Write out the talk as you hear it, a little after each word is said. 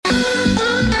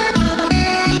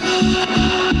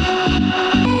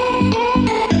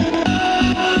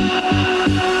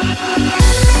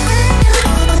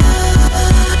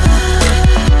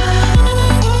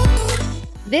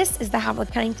is the Havilah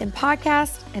Cunnington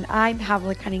podcast, and I'm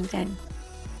Havilah Cunnington.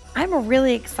 I'm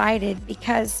really excited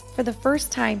because for the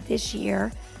first time this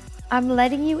year, I'm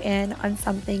letting you in on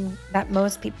something that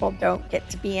most people don't get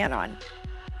to be in on,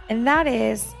 and that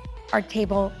is our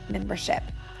table membership.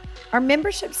 Our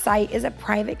membership site is a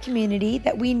private community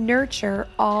that we nurture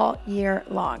all year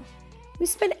long. We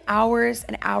spend hours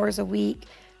and hours a week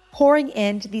pouring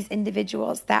into these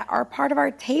individuals that are part of our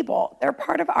table. They're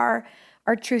part of our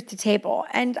truth to table.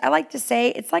 And I like to say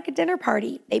it's like a dinner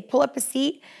party. They pull up a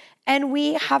seat and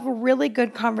we have really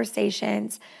good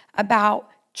conversations about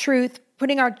truth,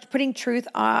 putting truth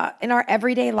in our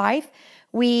everyday life.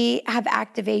 We have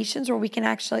activations where we can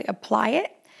actually apply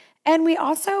it. And we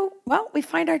also, we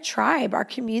find our tribe, our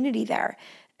community there.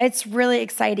 It's really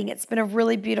exciting. It's been a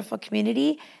really beautiful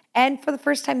community. And for the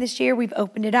first time this year, we've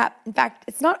opened it up. In fact,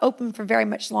 it's not open for very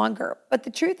much longer. But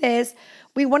the truth is,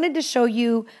 we wanted to show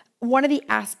you one of the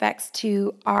aspects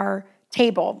to our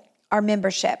table, our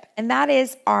membership, and that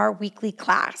is our weekly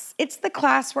class. It's the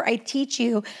class where I teach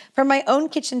you from my own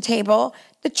kitchen table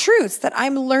the truths that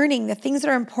I'm learning, the things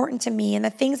that are important to me, and the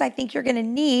things I think you're going to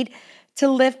need to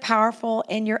live powerful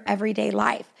in your everyday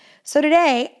life. So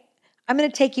today, I'm going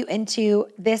to take you into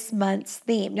this month's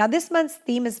theme. Now, this month's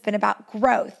theme has been about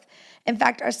growth. In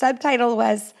fact, our subtitle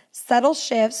was Subtle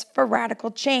Shifts for Radical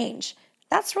Change.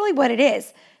 That's really what it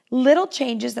is. Little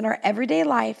changes in our everyday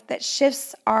life that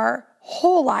shifts our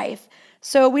whole life.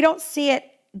 So we don't see it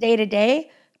day to day,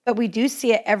 but we do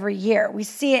see it every year. We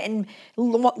see it in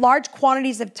large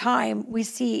quantities of time. We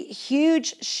see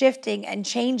huge shifting and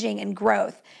changing and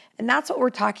growth. And that's what we're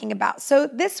talking about. So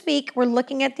this week, we're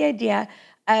looking at the idea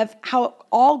of how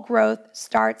all growth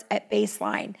starts at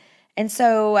baseline. And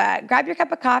so grab your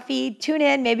cup of coffee, tune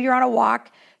in, maybe you're on a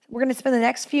walk. We're going to spend the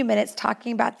next few minutes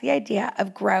talking about the idea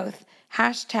of growth.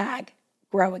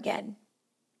 #grow again.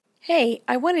 Hey,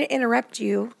 I want to interrupt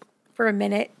you for a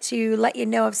minute to let you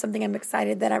know of something I'm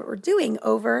excited that we're doing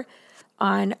over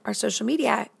on our social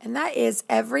media. And that is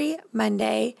every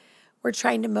Monday, we're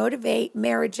trying to motivate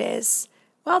marriages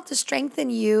to strengthen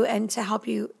you and to help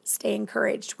you stay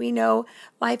encouraged. We know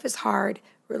life is hard.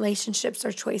 Relationships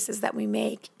are choices that we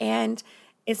make. And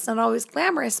it's not always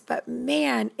glamorous, but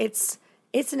man, it's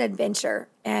an adventure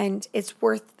and it's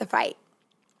worth the fight.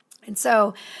 And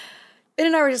so Ben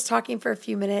and I were just talking for a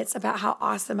few minutes about how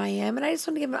awesome I am. And I just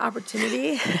want to give an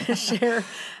opportunity to share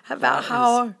about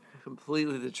how...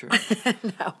 Completely the truth.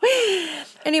 No.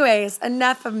 Anyways,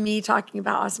 enough of me talking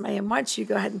about awesome I am. Why don't you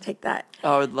go ahead and take that?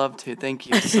 Oh, I would love to. Thank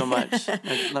you so much.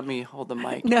 Let me hold the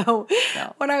mic. No.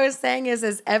 What I was saying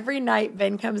is every night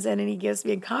Ben comes in and he gives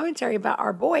me a commentary about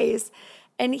our boys.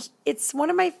 And it's one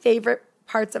of my favorite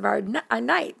parts of our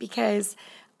night because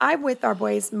I'm with our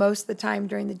boys most of the time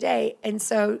during the day. And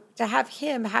so to have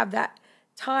him have that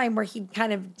time where he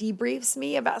kind of debriefs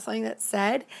me about something that's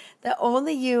said that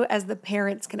only you as the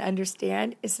parents can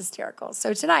understand is hysterical.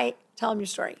 So tonight, tell him your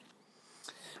story.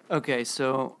 Okay,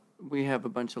 so we have a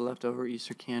bunch of leftover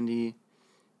Easter candy,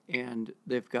 and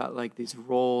they've got like these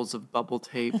rolls of bubble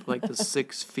tape, like the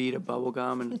 6 feet of bubble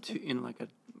gum in like a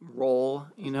roll,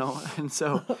 and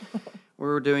so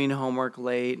we're doing homework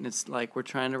late, and it's like we're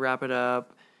trying to wrap it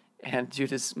up. And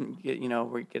Judas,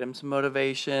 we get him some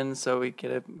motivation, so we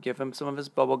give him some of his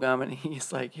bubble gum, and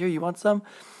he's like, "Here, you want some?"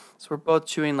 So we're both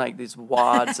chewing like these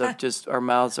wads of just our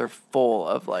mouths are full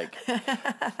of like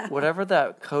whatever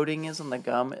that coating is on the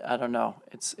gum. I don't know.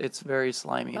 It's very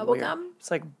slimy. Bubble and weird. gum? It's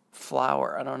like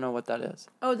flour. I don't know what that is.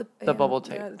 Oh, the bubble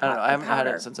tape. Yeah, I don't know. I haven't had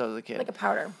it since I was a kid. Like a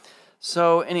powder.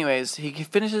 So, anyways, he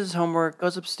finishes his homework,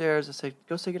 goes upstairs. I say,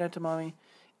 "Go say goodnight to mommy,"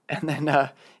 and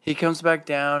then he comes back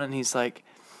down and he's like,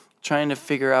 trying to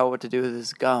figure out what to do with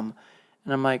his gum.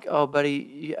 And I'm like, "Oh,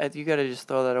 buddy, you got to just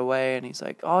throw that away." And he's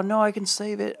like, "Oh, no, I can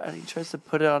save it." And he tries to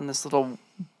put it on this little,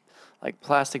 like,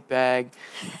 plastic bag.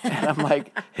 And I'm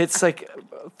like, it's like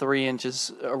 3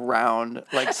 inches around,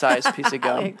 like, size piece of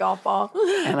gum. Like a golf ball.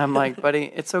 And I'm like,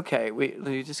 "Buddy, it's okay. We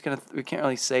can't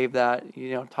really save that.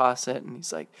 Toss it." And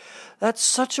he's like, "That's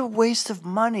such a waste of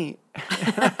money."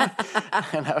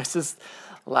 And I was just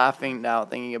laughing now,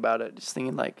 thinking about it, just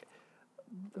thinking, like,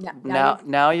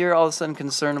 now you're all of a sudden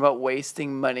concerned about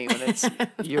wasting money when it's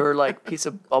your like piece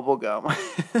of bubble gum.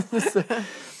 It's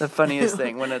the funniest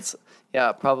thing when it's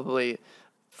probably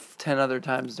 10 other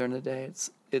times during the day.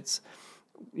 It's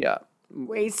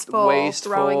wasteful,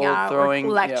 throwing out,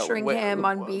 lecturing him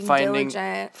on being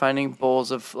diligent, finding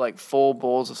bowls of like full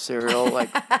bowls of cereal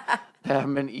like that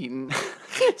haven't been eaten,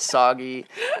 soggy,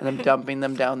 and then dumping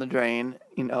them down the drain,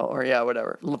 or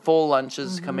whatever. Full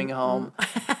lunches coming home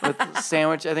with the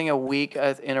sandwich. I think a week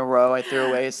in a row I threw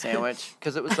away a sandwich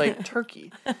because it was like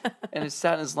turkey. And it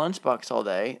sat in his lunchbox all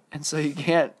day. And so you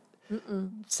can't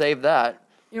save that.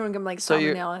 You don't want to give him like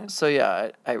salmonella. So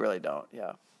yeah, I really don't.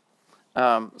 Yeah.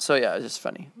 So yeah, it's just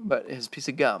funny. But his piece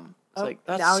of gum, it's like,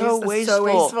 that's so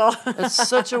wasteful. That's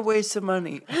such a waste of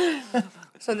money.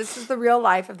 So this is the real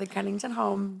life of the Cunnington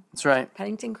home. That's right.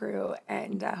 Cunnington crew.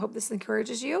 And I hope this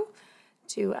encourages you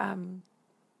to,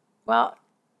 well,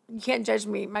 you can't judge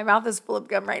me. My mouth is full of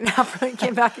gum right now. He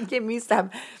came back and gave me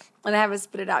some, and I haven't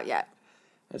spit it out yet.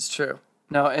 It's true.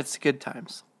 No, it's good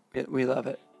times. We love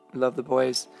it. We love the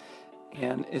boys.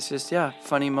 And it's just,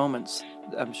 funny moments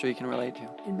I'm sure you can relate to.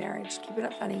 In marriage. Keeping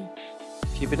it funny.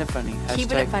 Keeping it funny.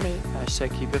 Keeping it funny.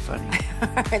 Hashtag keep it funny.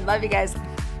 All right, love you guys.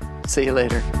 See you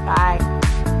later. Bye.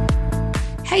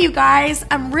 Hey, you guys.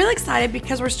 I'm really excited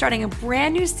because we're starting a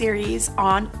brand new series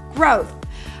on growth.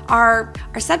 Our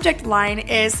subject line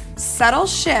is subtle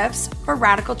shifts for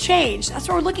radical change. That's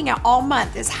what we're looking at all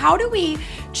month, is how do we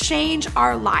change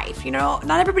our life? You know,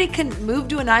 not everybody can move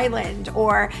to an island,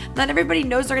 or not everybody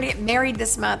knows they're going to get married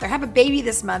this month or have a baby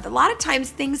this month. A lot of times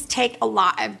things take a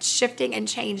lot of shifting and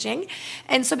changing.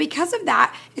 And so because of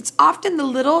that, it's often the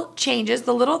little changes,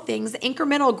 the little things, the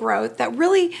incremental growth that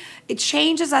really, it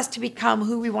changes us to become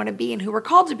who we want to be and who we're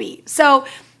called to be. So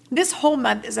this whole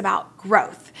month is about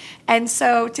growth. And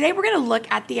so today we're going to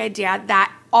look at the idea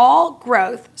that all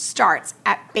growth starts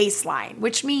at baseline,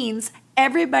 which means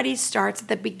everybody starts at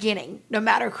the beginning, no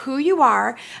matter who you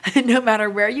are, no matter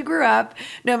where you grew up,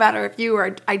 no matter if you were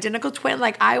an identical twin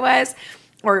like I was,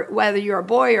 or whether you're a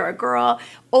boy or a girl.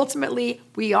 Ultimately,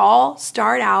 we all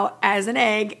start out as an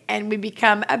egg and we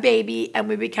become a baby and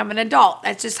we become an adult.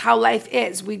 That's just how life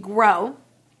is. We grow.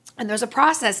 And there's a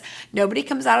process. Nobody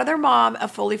comes out of their mom a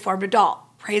fully formed adult.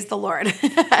 Praise the Lord.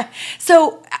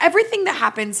 So everything that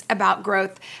happens about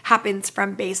growth happens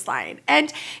from baseline.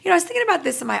 And, I was thinking about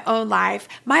this in my own life.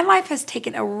 My life has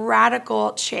taken a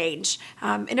radical change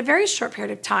in a very short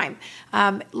period of time.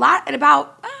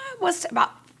 About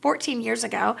 14 years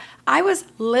ago, I was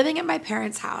living at my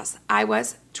parents' house. I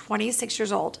was 26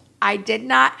 years old. I did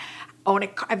not own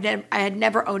I had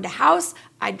never owned a house.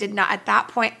 I did not at that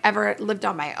point ever lived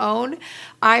on my own.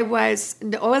 I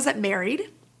wasn't married.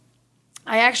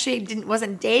 I actually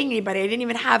wasn't dating anybody. I didn't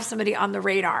even have somebody on the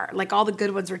radar. Like, all the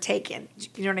good ones were taken.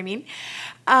 You know what I mean?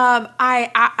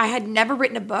 I had never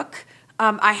written a book.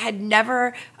 I had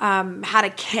never had a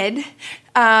kid.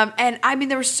 And I mean,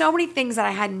 there were so many things that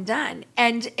I hadn't done.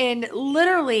 And in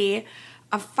literally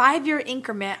a 5-year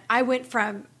increment, I went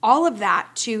from all of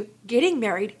that to getting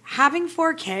married, having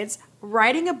 4 kids,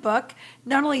 writing a book.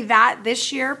 Not only that,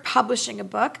 this year, publishing a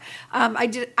book.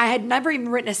 I had never even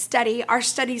written a study. Our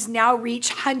studies now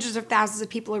reach hundreds of thousands of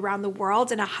people around the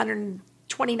world in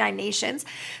 129 nations.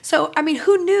 So, I mean,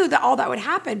 who knew that all that would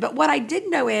happen? But what I did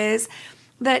know is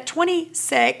that at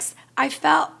 26, I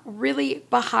felt really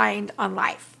behind on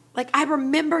life. Like, I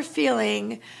remember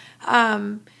feeling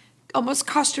almost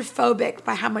claustrophobic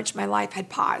by how much my life had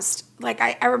paused. Like,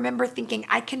 I remember thinking,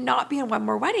 I cannot be in one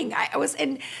more wedding. I was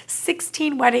in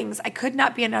 16 weddings. I could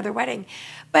not be another wedding.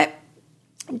 But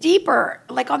deeper,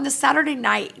 like on the Saturday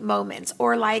night moments,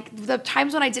 or like the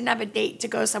times when I didn't have a date to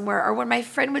go somewhere, or when my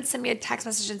friend would send me a text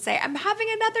message and say, I'm having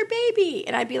another baby.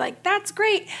 And I'd be like, that's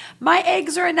great. My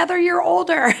eggs are another year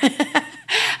older.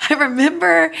 I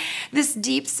remember this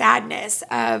deep sadness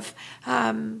of,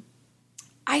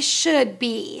 I should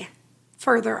be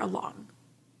further along.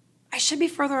 I should be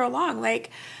further along.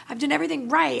 Like, I've done everything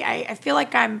right. I feel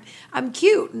like I'm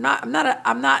cute. I'm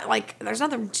not like, there's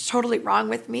nothing totally wrong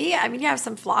with me. I mean, you have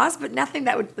some flaws, but nothing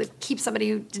that would keep somebody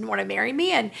who didn't want to marry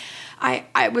me. And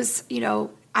I was,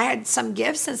 I had some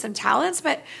gifts and some talents,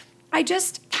 but I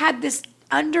just had this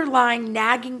underlying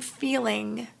nagging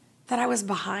feeling that I was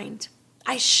behind.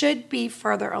 I should be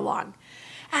further along.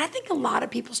 And I think a lot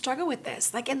of people struggle with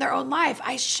this, like in their own life.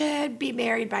 I should be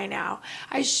married by now.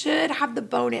 I should have the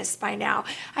bonus by now.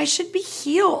 I should be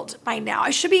healed by now. I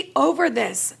should be over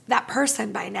that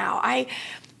person by now.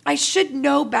 I should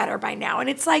know better by now. And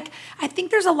it's like, I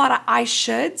think there's a lot of I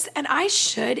shoulds, and I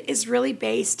should is really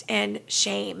based in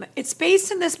shame. It's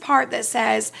based in this part that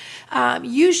says,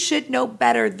 you should know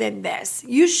better than this.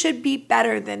 You should be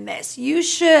better than this. You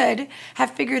should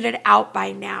have figured it out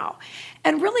by now.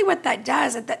 And really what that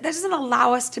does, that doesn't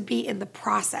allow us to be in the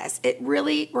process. It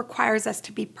really requires us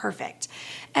to be perfect.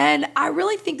 And I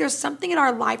really think there's something in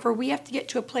our life where we have to get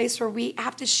to a place where we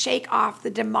have to shake off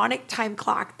the demonic time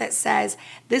clock that says,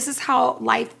 this is how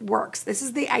life works. This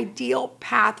is the ideal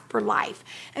path for life.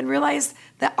 And realize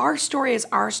that our story is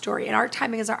our story and our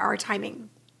timing is our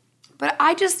timing. But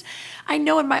I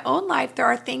know in my own life, there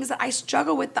are things that I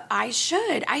struggle with that I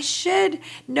should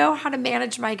know how to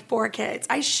manage my 4 kids.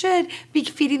 I should be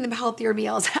feeding them healthier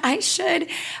meals. I should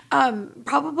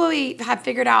probably have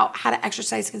figured out how to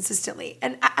exercise consistently.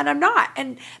 And I'm not.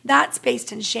 And that's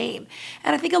based in shame.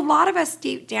 And I think a lot of us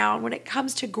deep down, when it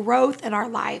comes to growth in our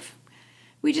life,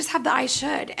 we just have the I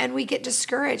should, and we get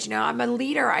discouraged. I'm a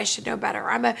leader, I should know better.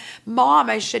 I'm a mom,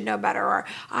 I should know better. Or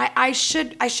I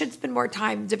should spend more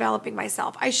time developing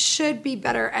myself. I should be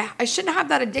better. I shouldn't have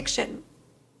that addiction.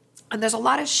 And there's a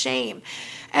lot of shame.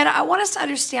 And I want us to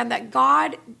understand that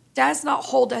God does not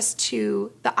hold us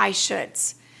to the I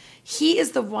shoulds. He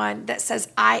is the one that says,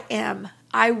 I am,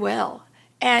 I will.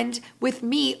 And with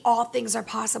me, all things are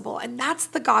possible. And that's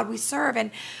the God we serve. And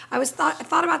I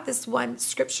thought about this one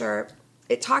scripture.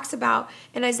 It talks about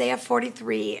in Isaiah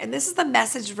 43, and this is the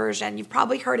Message version. You've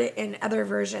probably heard it in other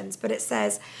versions, but it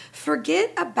says,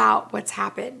 forget about what's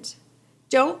happened.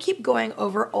 Don't keep going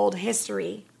over old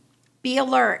history. Be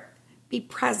alert. Be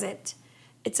present.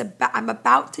 I'm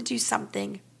about to do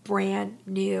something brand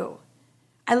new.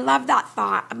 I love that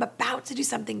thought. I'm about to do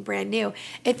something brand new.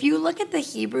 If you look at the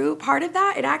Hebrew part of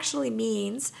that, it actually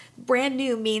means, brand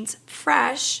new means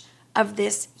fresh of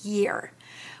this year.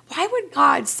 Why would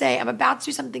God say, I'm about to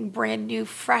do something brand new,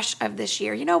 fresh of this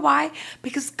year? You know why?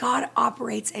 Because God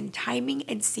operates in timing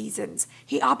and seasons.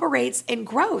 He operates in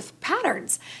growth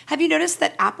patterns. Have you noticed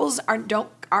that apples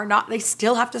are not, they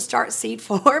still have to start seed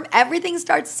form? Everything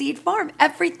starts seed form,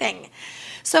 everything.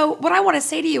 So what I want to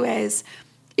say to you is,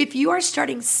 if you are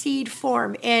starting seed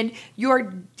form in your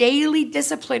daily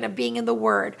discipline of being in the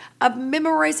Word, of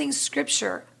memorizing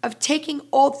scripture, of taking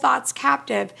old thoughts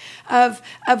captive, of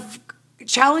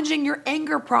challenging your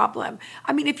anger problem.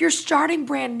 I mean, if you're starting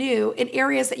brand new in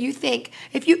areas that you think,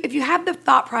 if you have the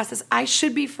thought process, I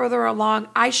should be further along,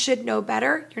 I should know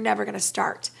better, you're never going to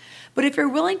start. But if you're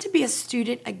willing to be a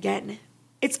student again,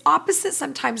 it's opposite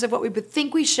sometimes of what we would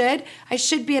think we should. I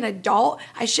should be an adult.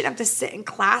 I shouldn't have to sit in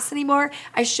class anymore.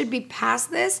 I should be past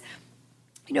this.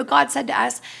 God said to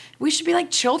us, we should be like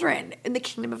children in the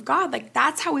kingdom of God. Like,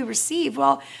 that's how we receive.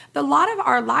 Well, a lot of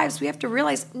our lives, we have to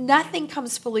realize nothing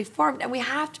comes fully formed, and we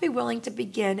have to be willing to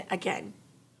begin again.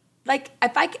 Like,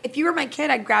 if you were my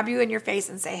kid, I'd grab you in your face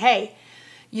and say, hey,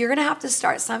 you're going to have to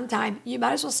start sometime. You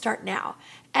might as well start now.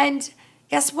 And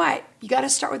guess what? You got to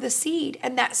start with a seed.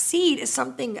 And that seed is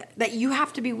something that you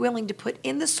have to be willing to put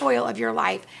in the soil of your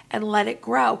life and let it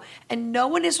grow. And no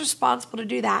one is responsible to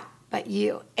do that but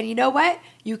you. And you know what?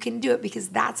 You can do it because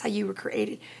that's how you were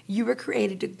created. You were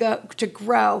created to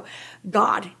grow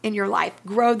God in your life,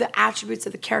 grow the attributes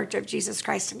of the character of Jesus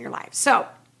Christ in your life. So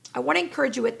I want to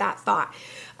encourage you with that thought,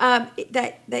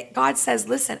 that God says,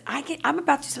 listen, I'm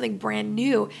about to do something brand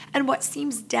new. And what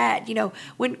seems dead,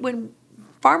 when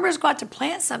farmers go out to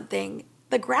plant something,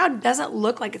 the ground doesn't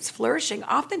look like it's flourishing.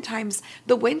 Oftentimes,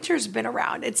 the winter's been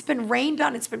around. It's been rained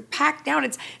on. It's been packed down.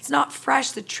 It's not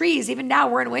fresh. The trees, even now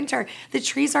we're in winter, the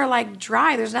trees are like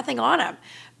dry. There's nothing on them.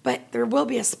 But there will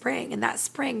be a spring, and that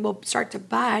spring will start to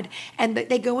bud. And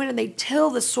they go in and they till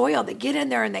the soil. They get in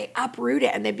there and they uproot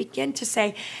it, and they begin to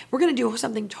say, we're going to do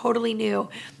something totally new.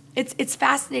 It's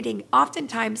fascinating.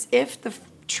 Oftentimes, if the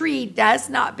tree does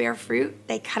not bear fruit,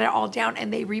 they cut it all down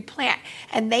and they replant.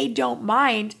 And they don't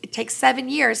mind, it takes 7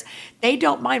 years, they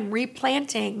don't mind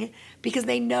replanting because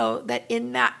they know that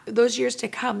in those years to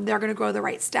come, they're going to grow the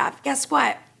right stuff. Guess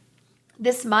what?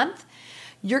 This month,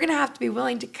 you're going to have to be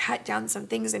willing to cut down some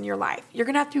things in your life. You're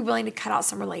going to have to be willing to cut out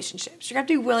some relationships. You're going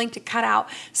to have to be willing to cut out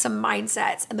some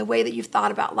mindsets and the way that you've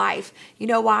thought about life. You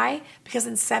know why? Because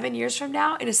in 7 years from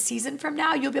now, in a season from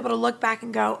now, you'll be able to look back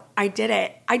and go, I did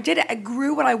it. I did it. I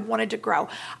grew what I wanted to grow.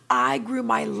 I grew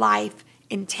my life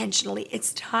intentionally.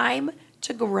 It's time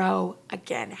to grow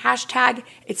again.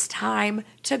 # it's time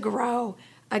to grow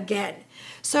again.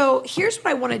 So here's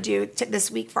what I want to do this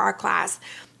week for our class.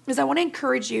 Is I want to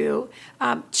encourage you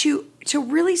to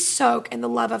really soak in the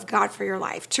love of God for your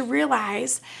life, to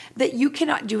realize that you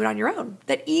cannot do it on your own,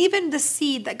 that even the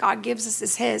seed that God gives us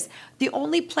is His. The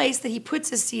only place that He puts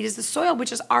His seed is the soil,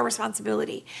 which is our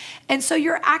responsibility. And so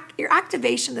your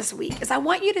activation this week is I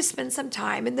want you to spend some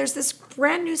time, and there's this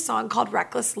brand new song called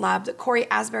Reckless Love that Corey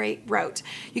Asbury wrote.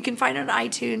 You can find it on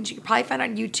iTunes, you can probably find it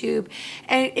on YouTube,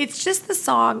 and it's just the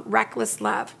song Reckless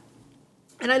Love.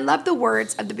 And I love the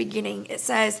words at the beginning. It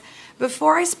says,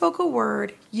 before I spoke a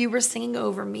word, you were singing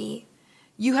over me.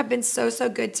 You have been so, so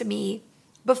good to me.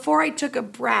 Before I took a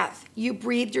breath, you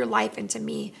breathed your life into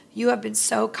me. You have been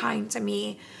so kind to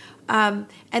me. And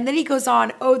then he goes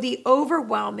on, oh, the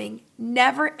overwhelming,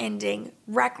 never-ending,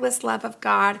 reckless love of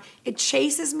God. It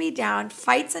chases me down,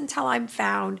 fights until I'm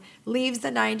found, leaves the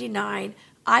 99,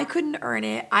 I couldn't earn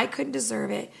it. I couldn't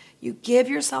deserve it. You give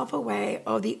yourself away.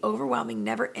 Oh, the overwhelming,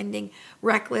 never-ending,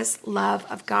 reckless love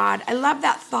of God. I love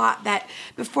that thought that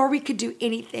before we could do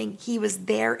anything, he was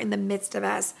there in the midst of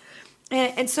us.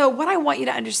 And so what I want you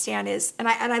to understand is, and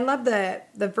I love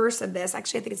the verse of this.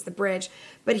 Actually, I think it's the bridge.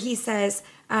 But he says,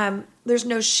 there's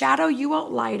no shadow you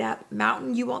won't light up,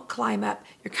 mountain you won't climb up.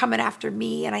 You're coming after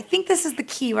me. And I think this is the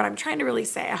key, what I'm trying to really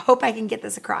say. I hope I can get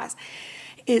this across,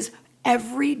 is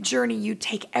every journey you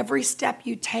take, every step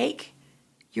you take,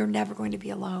 you're never going to be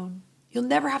alone. You'll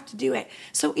never have to do it.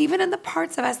 So even in the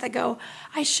parts of us that go,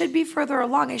 I should be further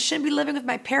along, I shouldn't be living with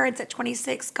my parents at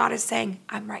 26, God is saying,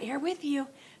 I'm right here with you.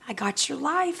 I got your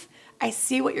life. I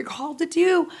see what you're called to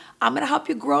do. I'm going to help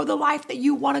you grow the life that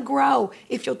you want to grow.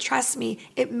 If you'll trust me,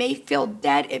 it may feel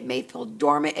dead. It may feel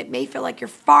dormant. It may feel like you're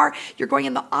far. You're going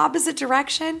in the opposite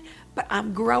direction, but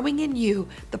I'm growing in you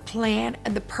the plan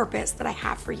and the purpose that I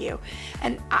have for you.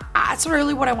 And that's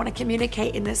really what I want to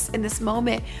communicate in this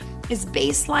moment is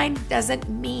baseline doesn't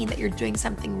mean that you're doing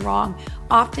something wrong.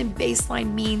 Often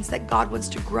baseline means that God wants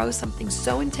to grow something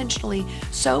so intentionally,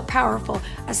 so powerful,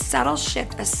 a subtle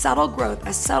shift, a subtle growth,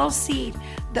 a subtle seed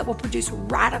that will produce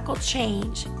radical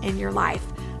change in your life.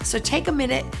 So take a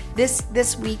minute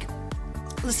this week,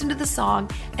 listen to the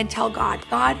song and tell God,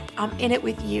 I'm in it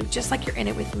with you, just like you're in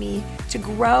it with me, to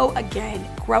grow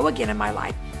again in my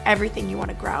life, everything you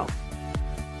want to grow.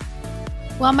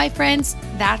 Well, my friends,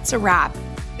 that's a wrap.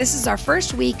 This is our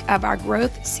first week of our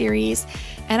growth series,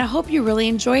 and I hope you really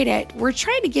enjoyed it. We're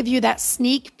trying to give you that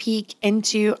sneak peek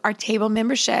into our table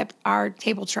membership, our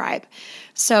table tribe.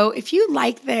 So if you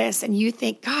like this and you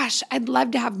think, gosh, I'd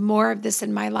love to have more of this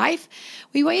in my life,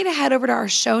 we want you to head over to our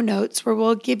show notes where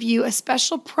we'll give you a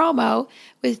special promo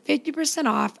with 50%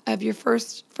 off of your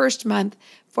first month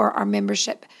for our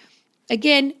membership.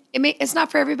 Again, it's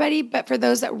not for everybody, but for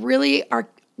those that really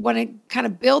want to kind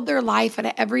of build their life on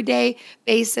an everyday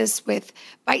basis with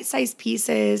bite-sized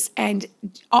pieces and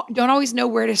don't always know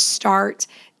where to start,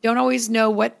 don't always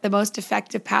know what the most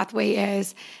effective pathway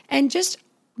is, and just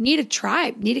need a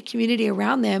tribe, need a community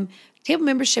around them. Table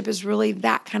membership is really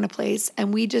that kind of place,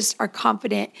 and we just are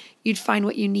confident you'd find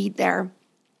what you need there.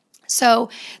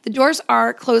 So the doors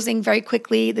are closing very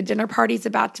quickly. The dinner party is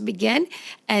about to begin,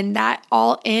 and that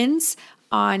all ends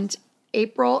on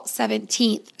April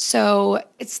 17th. So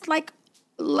it's like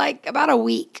about a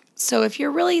week. So if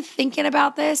you're really thinking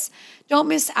about this, don't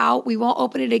miss out. We won't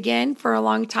open it again for a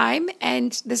long time.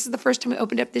 And this is the first time we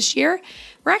opened up this year.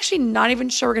 We're actually not even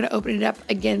sure we're going to open it up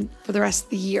again for the rest of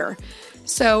the year.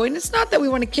 So, and it's not that we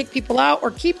want to kick people out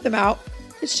or keep them out.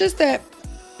 It's just that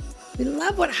we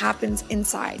love what happens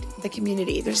inside the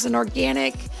community. There's an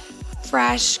organic,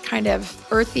 fresh, kind of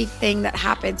earthy thing that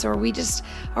happens, or we just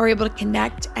are able to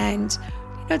connect. And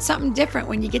it's something different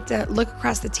when you get to look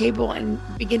across the table and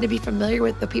begin to be familiar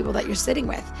with the people that you're sitting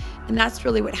with. And that's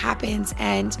really what happens.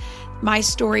 And my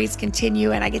stories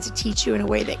continue, and I get to teach you in a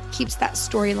way that keeps that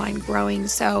storyline growing.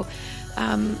 So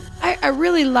I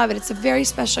really love it. It's a very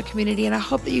special community, and I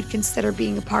hope that you'd consider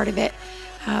being a part of it.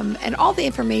 And all the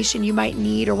information you might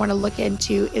need or want to look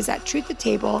into is at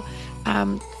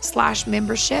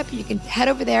truthtatable.com/membership. You can head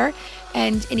over there,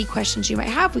 and any questions you might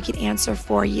have, we can answer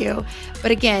for you.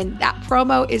 But again, that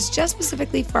promo is just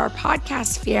specifically for our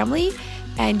podcast family,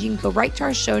 and you can go right to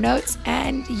our show notes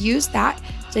and use that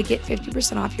to get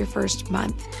 50% off your first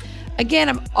month. Again,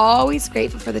 I'm always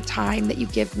grateful for the time that you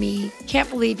give me. Can't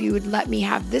believe you would let me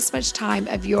have this much time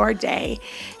of your day.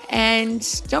 And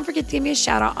don't forget to give me a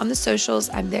shout out on the socials.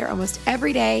 I'm there almost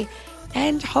every day.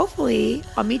 And hopefully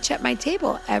I'll meet you at my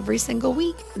table every single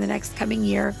week in the next coming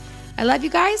year. I love you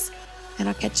guys, and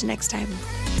I'll catch you next time.